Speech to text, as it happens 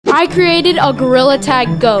I created a gorilla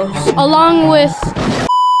tag ghost, along with...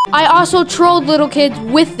 I also trolled little kids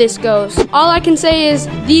with this ghost. All I can say is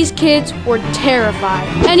these kids were terrified.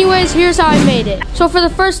 Anyways, here's how I made it. So for the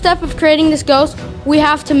first step of creating this ghost, we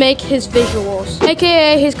have to make his visuals,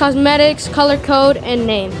 aka his cosmetics, color code, and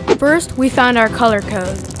name. First, we found our color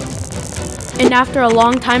code. And after a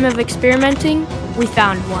long time of experimenting, we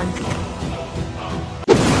found one.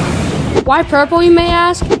 Why purple, you may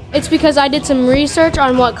ask? It's because I did some research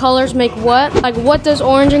on what colors make what. Like, what does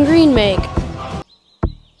orange and green make?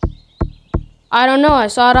 I don't know, I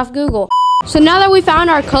saw it off Google. So now that we found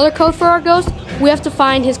our color code for our ghost, we have to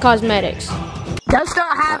find his cosmetics. Ghosts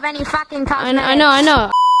don't have any fucking cosmetics. I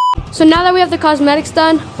know. So now that we have the cosmetics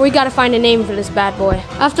done, we gotta find a name for this bad boy.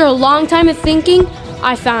 After a long time of thinking,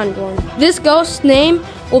 I found one. This ghost's name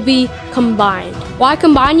will be Combined. Why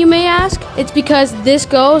Combined, you may ask? It's because this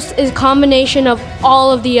ghost is a combination of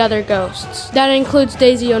all of the other ghosts. That includes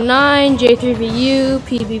Daisy09, J3VU,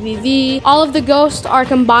 PBBV. All of the ghosts are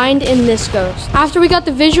combined in this ghost. After we got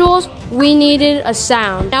the visuals, we needed a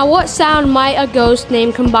sound. Now what sound might a ghost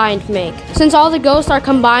named Combined make? Since all the ghosts are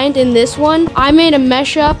combined in this one, I made a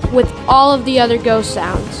mesh up with all of the other ghost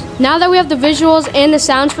sounds. Now that we have the visuals and the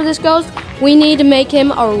sounds for this ghost, we need to make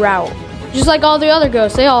him a route. Just like all the other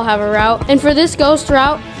ghosts, they all have a route. And for this ghost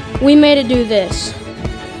route, we made it do this.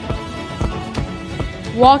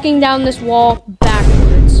 Walking down this wall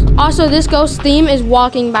backwards. Also, this ghost theme is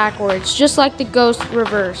walking backwards, just like the ghost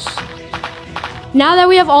reverse. Now that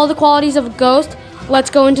we have all the qualities of a ghost, let's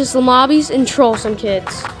go into some lobbies and troll some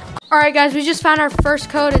kids. Alright guys, we just found our first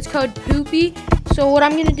code. It's code Poopy. So what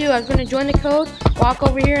I'm gonna do, I'm gonna join the code, walk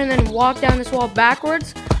over here, and then walk down this wall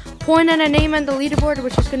backwards. Point at a name on the leaderboard,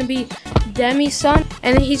 which is gonna be Demi's son,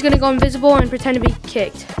 and then he's gonna go invisible and pretend to be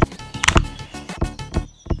kicked.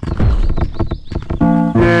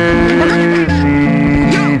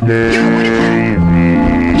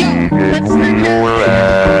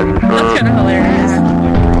 That's kind of hilarious.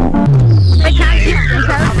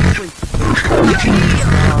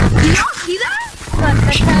 Do y'all see that?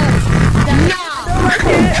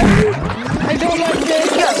 I don't like this.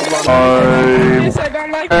 Yes, I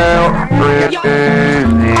don't like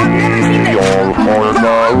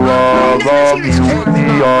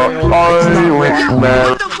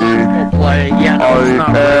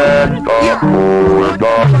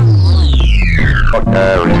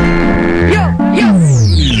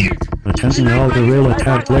Attention all gorilla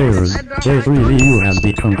tag players, J3VU has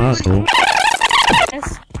become hostile.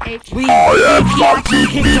 I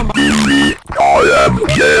am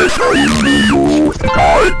J3VU.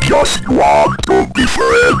 I just want to be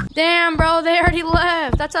friends. Damn, bro, they already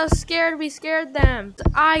left. That's how scared we scared them.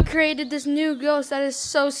 I created this new ghost that is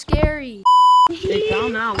so scary. They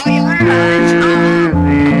found out. Yo,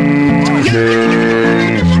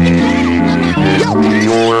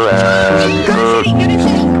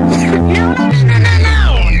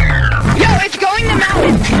 it's going to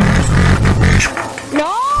mountain.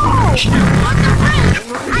 No! What the frick?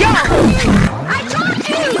 Yo! I told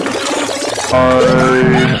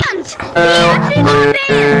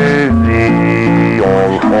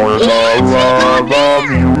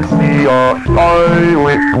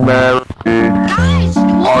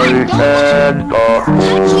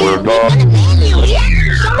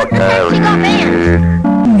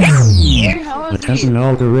Attention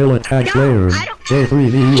all gorilla tag players,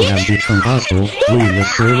 J3VU has become hostile. Leave the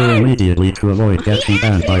server immediately to avoid getting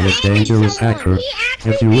banned by this dangerous hacker.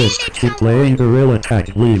 If you wish to keep playing gorilla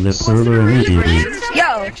tag, leave the server immediately.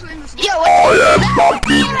 I am not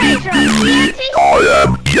PPP. I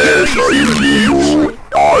am J3VU.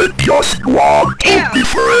 I just want to be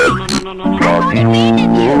friends.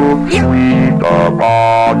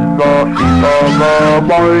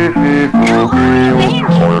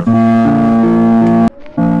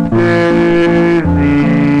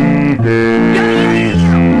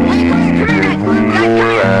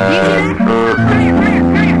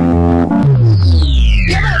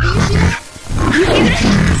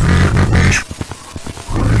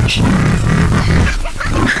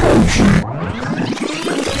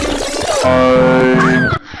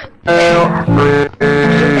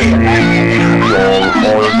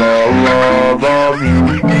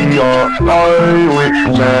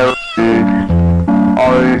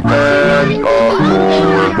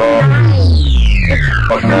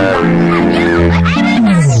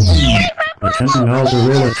 Attention all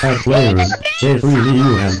gorilla tag players,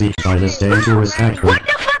 J3VU has been by this dangerous hacker.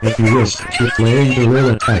 If you wish to keep playing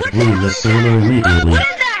gorilla tag, leave the server immediately.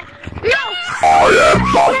 I am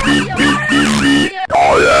not PPP. I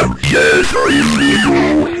am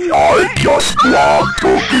J3VU. I just want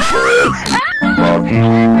to be friends.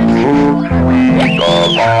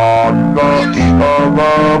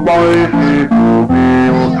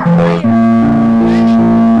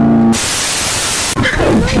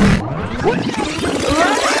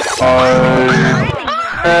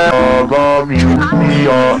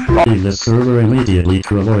 Leave this server immediately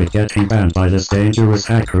to avoid getting banned by this dangerous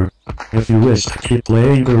hacker. If you wish to keep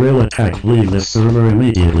playing Gorilla Tag, leave this server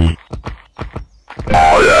immediately.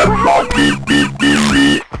 I am not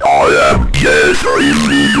BBBB. I am just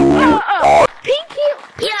you. Pinky!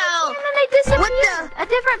 Yo! And then they disappeared. A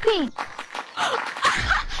different pink.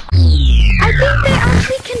 I think they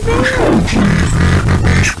actually conveyed.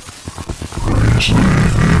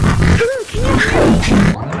 Ooh, can you hear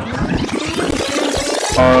me?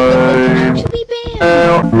 Actually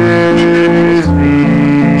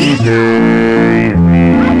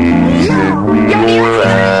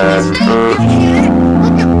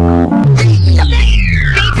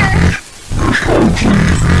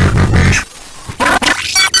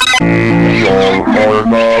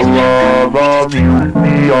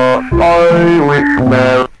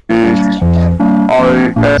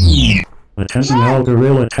Attention all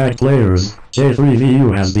Gorilla Tag players,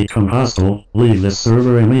 J3VU has become hostile. Leave this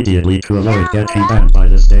server immediately to avoid getting banned by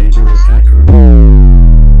this dangerous hacker.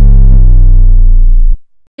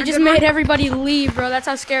 They just made everybody leave, bro. That's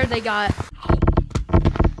how scared they got.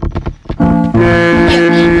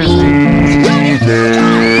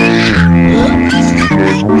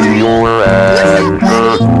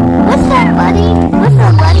 What's that, buddy? What's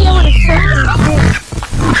up, buddy? I want to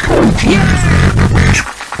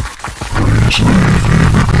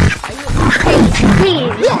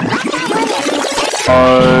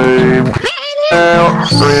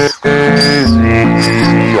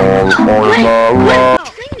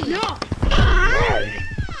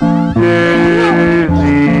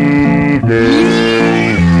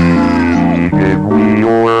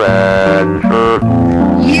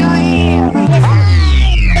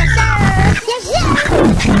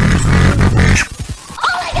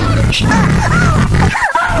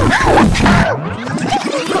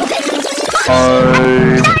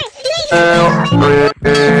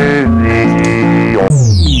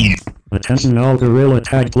Attention all Gorilla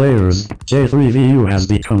Tag players, J3VU has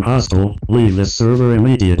become hostile. Leave this server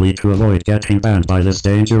immediately to avoid getting banned by this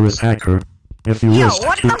dangerous hacker. If you wish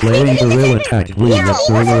to keep playing Gorilla Tag, leave this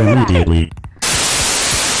server immediately.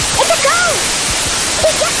 It's a ghost!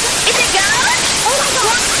 Is it ghost? Oh my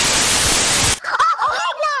god! Oh,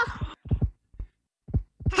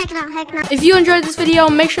 heck no! Heck no. If you enjoyed this video,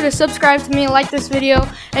 make sure to subscribe to me, like this video,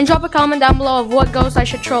 and drop a comment down below of what ghost I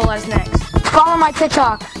should troll as next. Follow my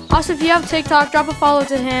TikTok. Also, if you have TikTok, drop a follow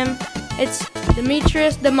to him. It's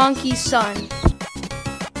Demetrius the Monkey's son.